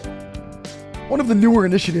One of the newer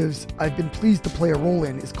initiatives I've been pleased to play a role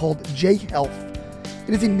in is called J-Health.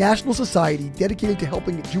 It is a national society dedicated to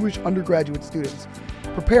helping Jewish undergraduate students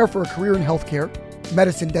prepare for a career in healthcare,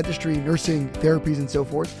 medicine, dentistry, nursing, therapies, and so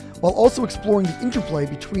forth, while also exploring the interplay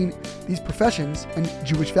between these professions and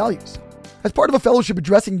Jewish values. As part of a fellowship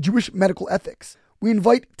addressing Jewish medical ethics, we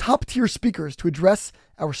invite top-tier speakers to address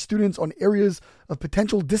our students on areas of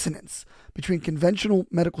potential dissonance between conventional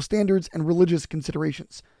medical standards and religious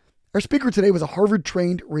considerations. Our speaker today was a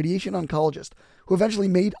Harvard-trained radiation oncologist who eventually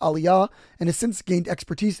made Aliyah and has since gained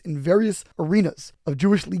expertise in various arenas of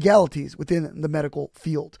Jewish legalities within the medical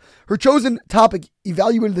field. Her chosen topic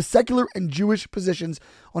evaluated the secular and Jewish positions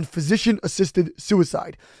on physician-assisted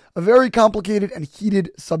suicide, a very complicated and heated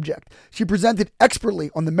subject. She presented expertly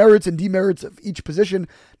on the merits and demerits of each position,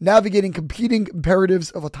 navigating competing imperatives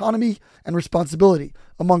of autonomy and responsibility,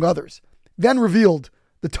 among others, then revealed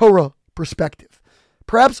the Torah perspective.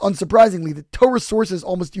 Perhaps unsurprisingly, the Torah sources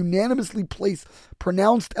almost unanimously place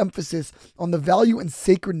pronounced emphasis on the value and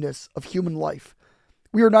sacredness of human life.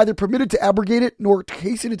 We are neither permitted to abrogate it nor to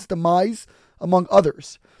hasten its demise, among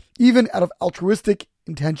others, even out of altruistic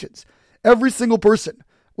intentions. Every single person,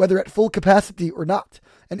 whether at full capacity or not,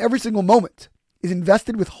 and every single moment, is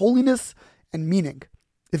invested with holiness and meaning.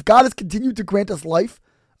 If God has continued to grant us life,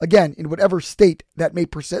 again, in whatever state that may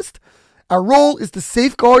persist, our role is to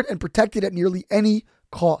safeguard and protect it at nearly any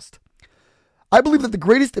cost. I believe that the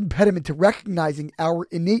greatest impediment to recognizing our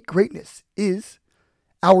innate greatness is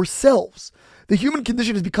ourselves. The human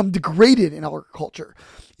condition has become degraded in our culture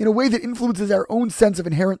in a way that influences our own sense of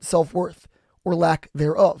inherent self-worth, or lack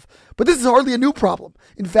thereof. But this is hardly a new problem.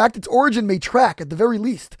 In fact, its origin may track, at the very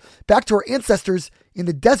least, back to our ancestors in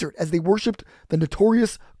the desert as they worshipped the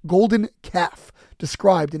notorious golden calf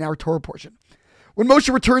described in our Torah portion. When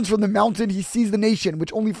Moshe returns from the mountain, he sees the nation,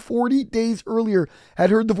 which only 40 days earlier had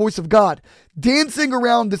heard the voice of God, dancing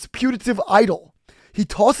around this putative idol. He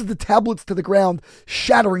tosses the tablets to the ground,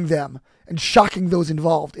 shattering them and shocking those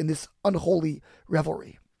involved in this unholy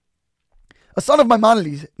revelry. A son of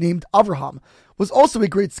Maimonides named Avraham was also a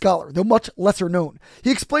great scholar, though much lesser known.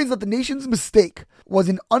 He explains that the nation's mistake was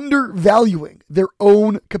in undervaluing their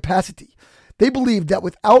own capacity. They believed that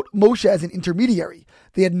without Moshe as an intermediary,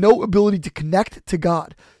 they had no ability to connect to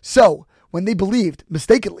God. So, when they believed,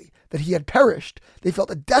 mistakenly, that he had perished, they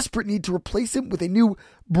felt a desperate need to replace him with a new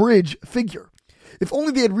bridge figure. If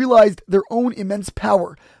only they had realized their own immense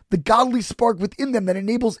power, the godly spark within them that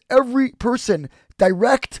enables every person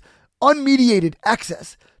direct, unmediated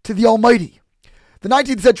access to the Almighty. The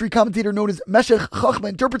 19th century commentator known as Meshech Chochmah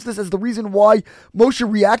interprets this as the reason why Moshe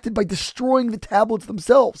reacted by destroying the tablets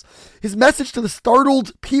themselves. His message to the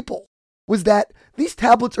startled people was that these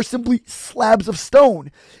tablets are simply slabs of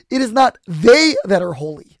stone. It is not they that are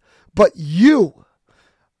holy, but you.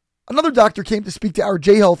 Another doctor came to speak to our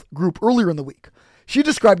J-Health group earlier in the week. She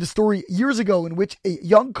described a story years ago in which a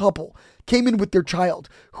young couple came in with their child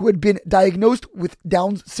who had been diagnosed with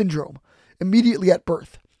Down syndrome immediately at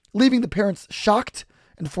birth, leaving the parents shocked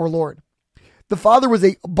and forlorn. The father was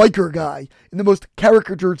a biker guy in the most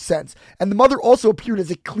caricatured sense, and the mother also appeared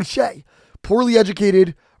as a cliché, poorly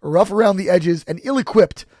educated, rough around the edges, and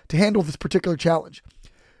ill-equipped to handle this particular challenge.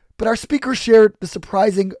 But our speaker shared the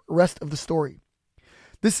surprising rest of the story.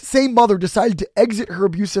 This same mother decided to exit her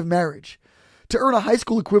abusive marriage, to earn a high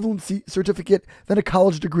school equivalency certificate, then a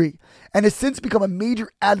college degree, and has since become a major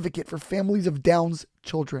advocate for families of Down's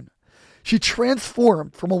children. She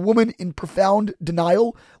transformed from a woman in profound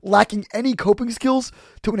denial, lacking any coping skills,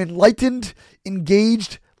 to an enlightened,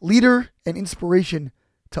 engaged leader and inspiration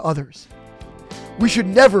to others. We should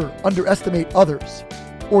never underestimate others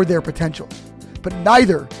or their potential, but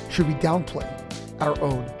neither should we downplay our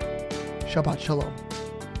own. Shabbat Shalom.